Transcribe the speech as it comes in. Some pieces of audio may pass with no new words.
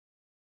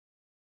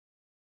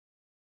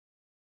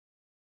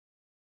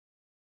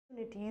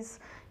Opportunities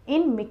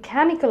in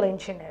mechanical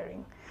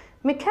engineering.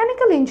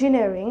 Mechanical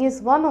engineering is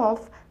one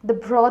of the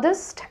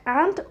broadest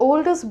and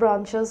oldest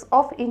branches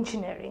of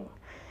engineering.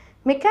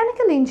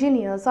 Mechanical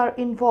engineers are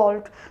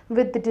involved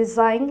with the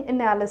design,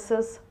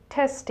 analysis,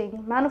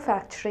 testing,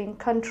 manufacturing,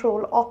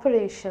 control,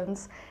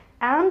 operations,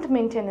 and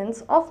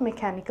maintenance of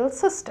mechanical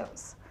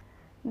systems.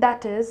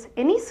 That is,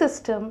 any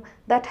system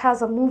that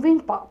has a moving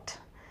part.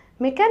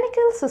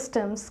 Mechanical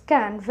systems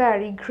can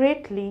vary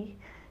greatly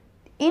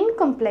in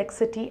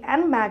complexity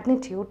and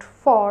magnitude,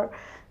 for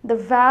the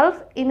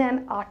valve in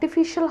an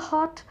artificial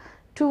heart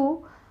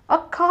to a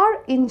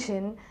car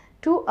engine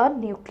to a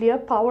nuclear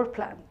power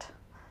plant.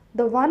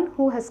 The one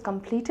who has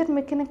completed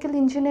mechanical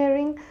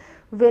engineering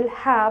will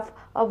have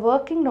a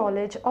working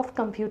knowledge of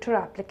computer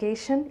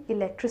application,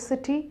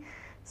 electricity,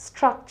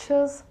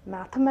 structures,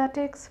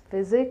 mathematics,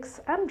 physics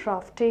and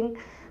drafting,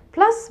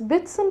 plus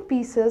bits and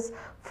pieces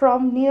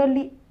from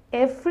nearly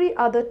every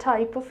other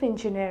type of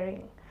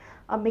engineering.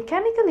 A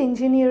mechanical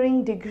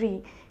engineering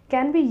degree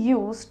can be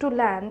used to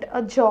land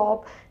a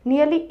job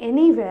nearly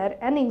anywhere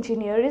an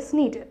engineer is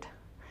needed.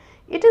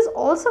 It is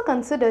also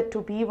considered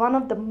to be one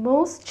of the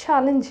most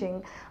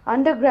challenging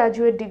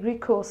undergraduate degree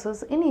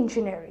courses in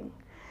engineering.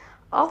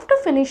 After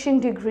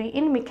finishing degree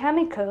in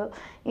mechanical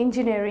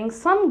engineering,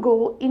 some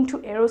go into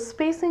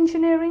aerospace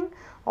engineering,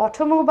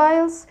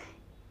 automobiles,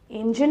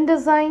 engine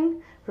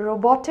design,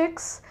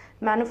 robotics,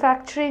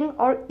 manufacturing,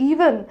 or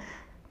even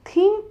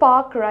theme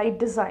park ride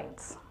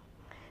designs.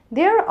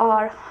 There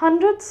are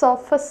hundreds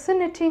of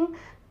fascinating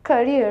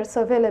careers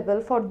available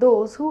for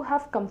those who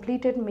have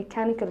completed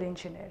mechanical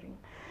engineering.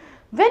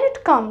 When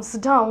it comes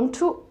down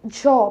to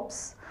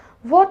jobs,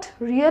 what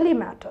really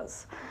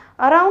matters?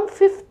 Around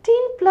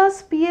 15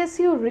 plus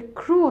PSU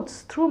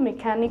recruits through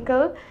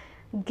mechanical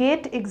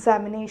gate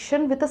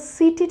examination with a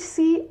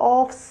CTC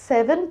of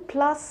 7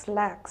 plus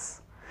lakhs.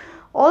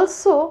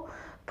 Also,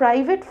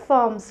 private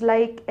firms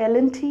like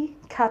L&T,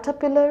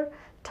 Caterpillar,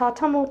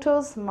 Tata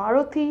Motors,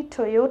 Maruti,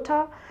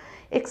 Toyota,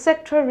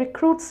 etc.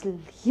 recruits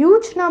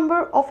huge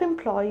number of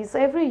employees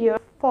every year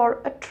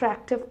for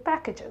attractive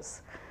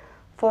packages.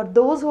 For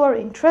those who are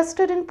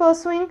interested in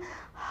pursuing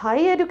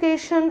high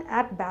education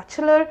at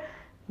bachelor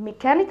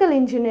mechanical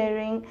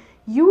engineering,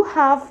 you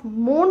have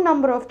more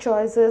number of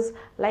choices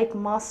like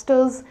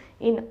masters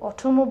in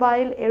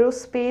automobile,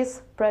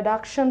 aerospace,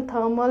 production,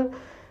 thermal,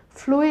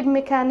 fluid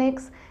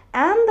mechanics,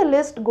 and the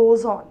list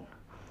goes on.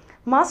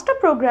 Master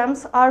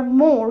programs are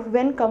more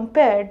when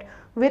compared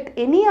with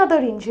any other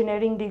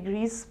engineering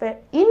degrees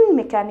in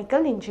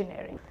mechanical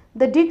engineering.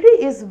 The degree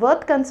is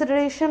worth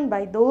consideration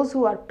by those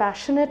who are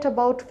passionate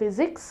about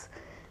physics,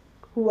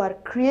 who are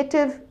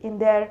creative in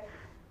their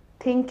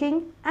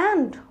thinking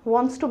and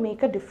wants to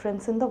make a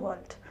difference in the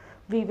world.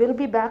 We will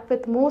be back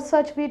with more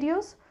such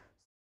videos.